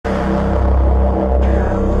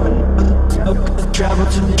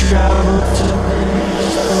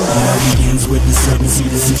7, see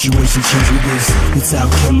the situation change with this. It's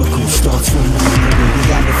alchemical, starts from the middle. You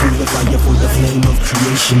gotta feel the fire for the flame of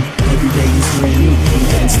creation. Every day is brand new,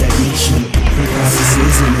 and stagnation. The process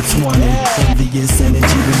is intertwining. Envious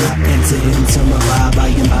energy when I enter into my vibe. I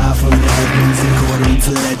am high from the heavens, according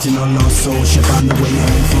to legend. On our soul ship on the way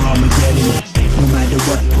home for Armageddon. No matter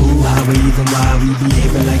what, who, how, or even why we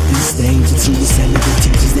behaving like this. Danger to ascend the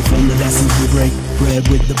teachers, they form the lessons we break bread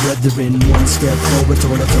with the brethren. One step forward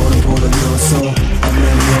toward a total pole of your soul. And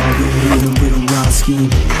then we're with a raw scheme.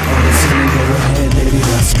 All the sin, go ahead, let it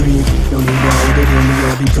all scream. Don't need to hold it when we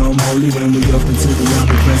all become holy. When we up into the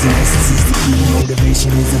omnipresent essence is the key.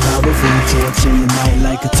 Motivation is a powerful torch in the night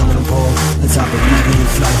like a totem pole. The top of moving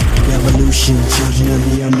flight, revolution. Children of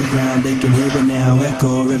the underground, they can hear it now.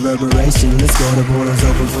 Echo, reverberation. Let's go, the portals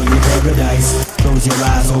open for your paradise. Close your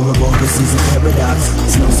eyes, horrible, this is a paradox.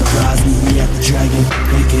 It's no surprise, meet me at the Dragon,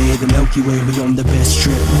 aka the Milky Way. We on the best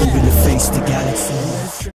trip, moving to face the galaxy.